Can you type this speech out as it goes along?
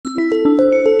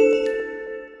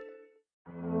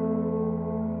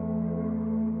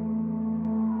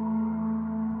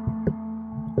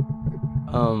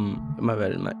My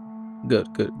bad.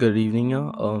 Good evening,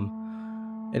 y'all.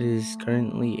 It is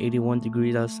currently 81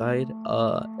 degrees outside.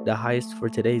 The highest for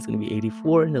today is gonna be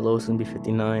 84, and the lowest is gonna be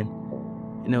 59.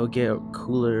 And it'll get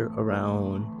cooler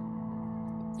around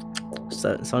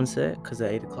sunset, cause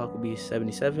at 8 o'clock will be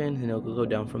 77, and it'll go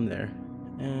down from there.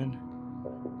 And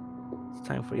it's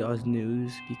time for y'all's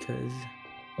news because,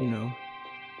 you know,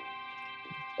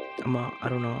 I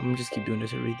don't know. I'm gonna just keep doing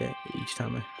this every day. Each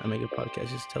time I make a podcast,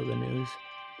 just tell the news.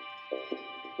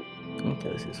 Okay,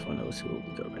 this is fun. Let's see what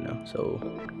we got right now. So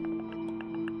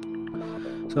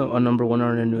on number one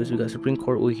on the news, we got Supreme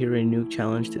Court will hear a new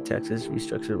challenge to Texas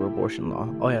restructured abortion law.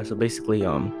 Oh yeah, so basically,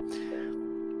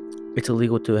 it's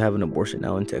illegal to have an abortion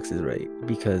now in Texas, right?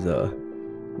 Because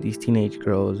these teenage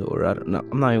girls, or I don't know,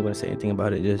 I'm not even gonna say anything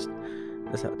about it. Just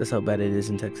that's how bad it is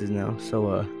in Texas now.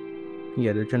 So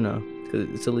yeah, they're trying to, because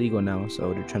it's illegal now,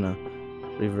 so they're trying to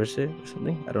reverse it or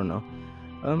something. I don't know.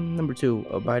 Number two,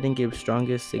 Biden gave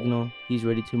strongest signal he's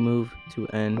ready to move to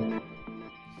end.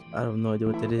 I have no idea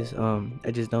what that is.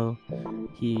 I just know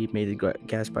he made the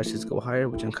gas prices go higher,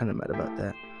 which I'm kind of mad about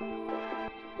that.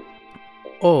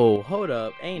 Oh, hold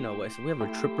up! Ain't no way. So we have a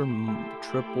triple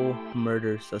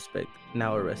murder suspect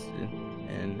now arrested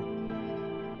in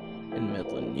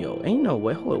Midland. Yo, ain't no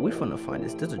way. Hold up, we finna find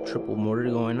this. There's a triple murder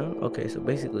going on. Okay, so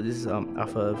basically this is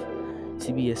off of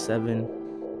CBS 7.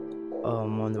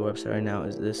 On the website right now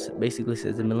is this basically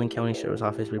says the Midland County Sheriff's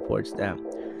Office reports that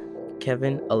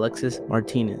Kevin Alexis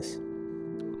Martinez,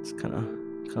 it's kind of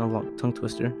long tongue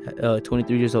twister,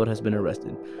 23 years old, has been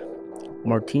arrested.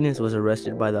 Martinez was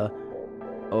arrested by the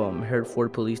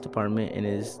Hereford Police Department and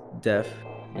is deaf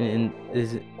and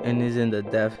is in the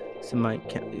deaf semi.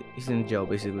 He's in jail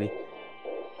basically.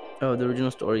 The original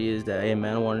story is that a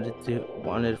man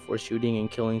wanted for shooting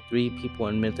and killing 3 people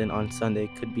in Midland on Sunday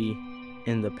could be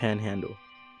in the Panhandle.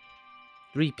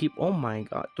 3 people. Oh my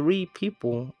God, 3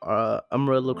 people.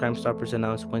 Amarillo Crime Stoppers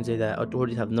announced Wednesday that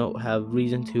authorities have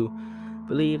reason to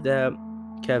believe that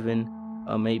Kevin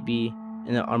may be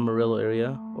in the Amarillo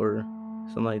area or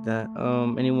something like that.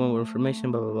 Anyone with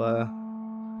information, blah blah blah.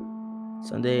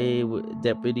 Sunday,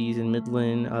 deputies in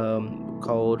Midland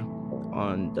called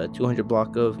on the 200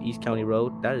 block of East County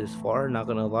Road. That is far, not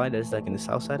gonna lie. That's like in the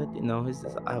south side.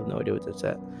 I have no idea what that's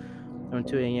at. Around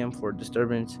 2 a.m. for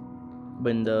disturbance.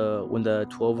 When the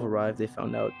 12 arrived, they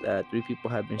found out that 3 people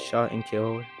had been shot and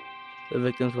killed. The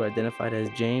victims were identified as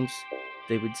James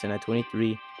Davidson at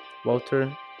 23,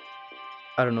 Walter,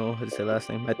 I don't know how to say last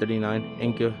name, at 39,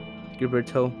 and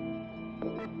Gilberto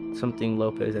something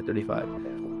Lopez at 35.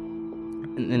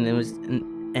 And it was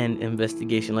an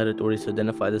investigation led authorities to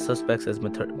identify the suspects as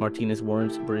Martinez.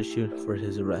 Warrants were issued for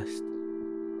his arrest.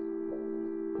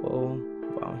 Oh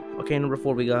wow. Okay, number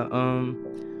 4 we got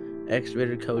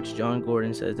ex-Raider coach John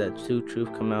Gordon says that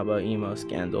truth come out about email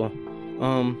scandal.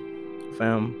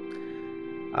 Fam,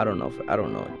 I don't know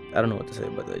what to say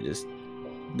about that. Just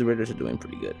the Raiders are doing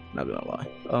pretty good, not gonna lie.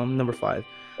 Number 5,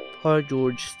 Paul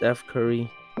George, Steph Curry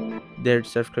dared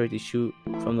Steph Curry to shoot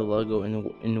from the logo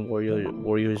in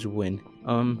Warriors win.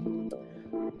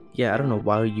 Yeah, I don't know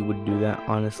why you would do that,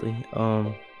 honestly.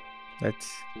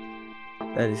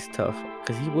 That is tough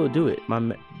because he will do it.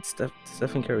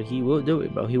 Stephen Curry, he will do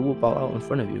it, bro. He will ball out in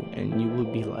front of you, and you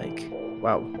would be like,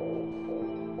 wow.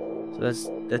 So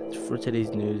that's for today's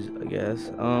news, I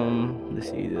guess. Let's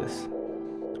see this.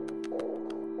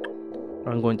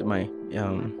 I'm going to my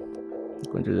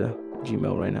going to the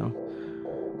Gmail right now.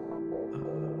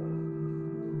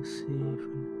 Let's see.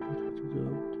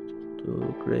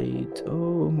 Great.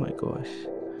 Oh my gosh.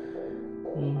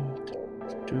 Oh my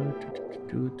God.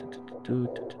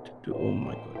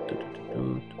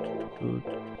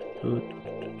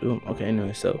 Okay,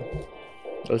 anyway, so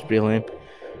that was pretty lame.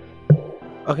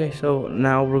 Okay, so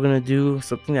now we're gonna do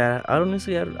something that I don't know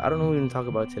what we even talk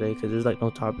about today because there's like no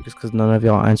topics because none of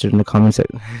y'all answered in the comment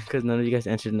section because none of you guys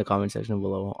answered in the comment section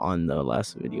below on the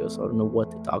last video, so I don't know what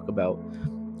to talk about.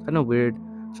 Kind of weird,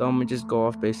 so I'm gonna just go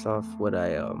off based off what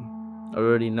I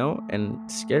already know, and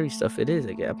scary stuff it is.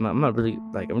 Like, I'm not really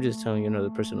like, I'm just telling you another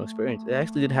personal experience. It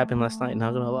actually did happen last night,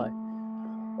 not gonna lie.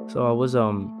 So I was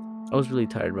really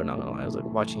tired, but not gonna lie. I was like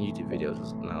watching YouTube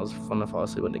videos, and I was fun to fall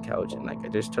asleep on the couch, and like I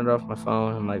just turned off my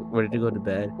phone. I'm like ready to go to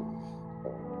bed,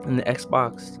 and the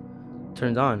Xbox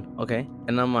turns on. Okay,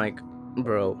 and I'm like,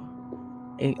 bro,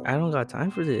 I don't got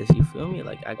time for this. You feel me?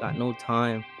 Like I got no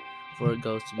time for a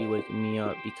ghost to be waking me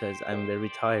up because I'm very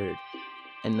tired.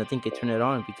 And I think I turn it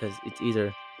on because it's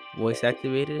either voice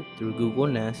activated through Google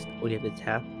Nest or you have to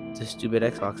tap the stupid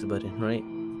Xbox button, right?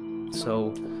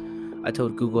 So I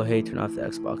told Google, hey, turn off the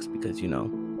Xbox because,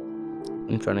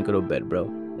 I'm trying to go to bed, bro.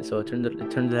 So I turned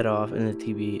that off in the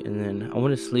TV, and then I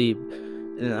went to sleep.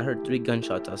 And then I heard 3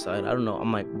 gunshots outside. I don't know.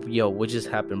 I'm like, yo, what just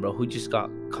happened, bro? Who just got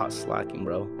caught slacking,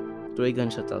 bro? 3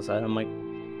 gunshots outside. I'm like,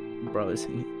 bro, it's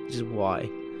just why?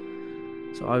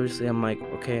 So obviously, I'm like,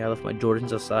 okay, I left my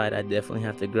Jordans outside. I definitely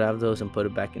have to grab those and put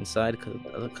it back inside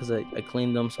because I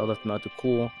cleaned them, so I left them out to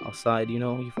cool outside.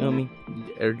 You feel me?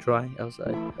 Air dry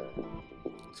outside.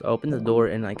 So I opened the door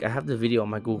and like I have the video on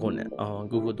my Google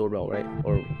doorbell, right,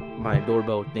 or my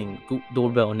doorbell thing,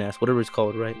 doorbell Nest, whatever it's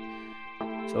called, right.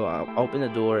 So I open the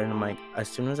door and I'm like, as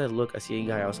soon as I look, I see a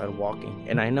guy outside walking,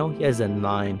 and I know he has a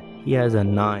nine. He has a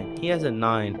nine. He has a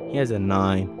nine. He has a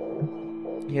nine.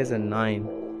 He has a nine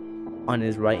on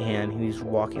his right hand. He's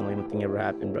walking like nothing ever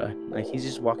happened, bro. Like he's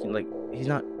just walking, like he's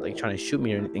not like trying to shoot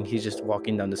me or anything. He's just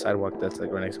walking down the sidewalk that's like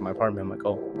right next to my apartment. I'm like,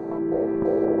 oh.